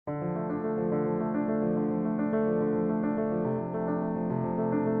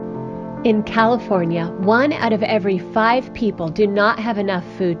In California, 1 out of every 5 people do not have enough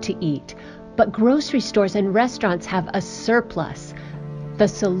food to eat, but grocery stores and restaurants have a surplus. The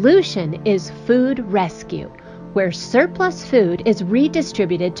solution is food rescue, where surplus food is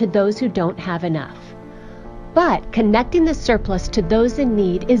redistributed to those who don't have enough. But connecting the surplus to those in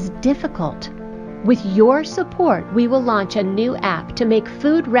need is difficult. With your support, we will launch a new app to make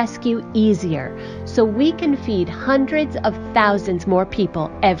food rescue easier, so we can feed hundreds of thousands more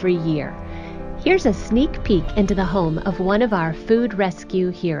people every year. Here's a sneak peek into the home of one of our food rescue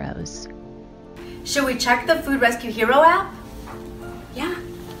heroes. Should we check the Food Rescue Hero app? Yeah.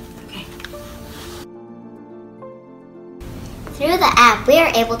 Okay. Through the app, we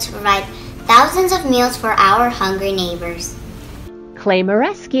are able to provide thousands of meals for our hungry neighbors. Claim a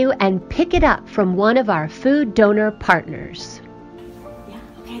rescue and pick it up from one of our food donor partners. Yeah.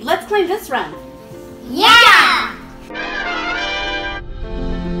 Okay, let's claim this run. Yeah!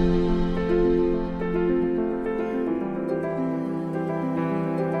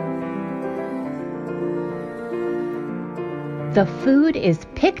 The food is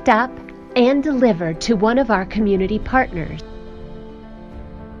picked up and delivered to one of our community partners.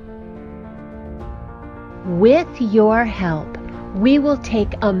 With your help, we will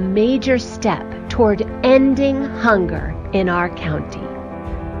take a major step toward ending hunger in our county.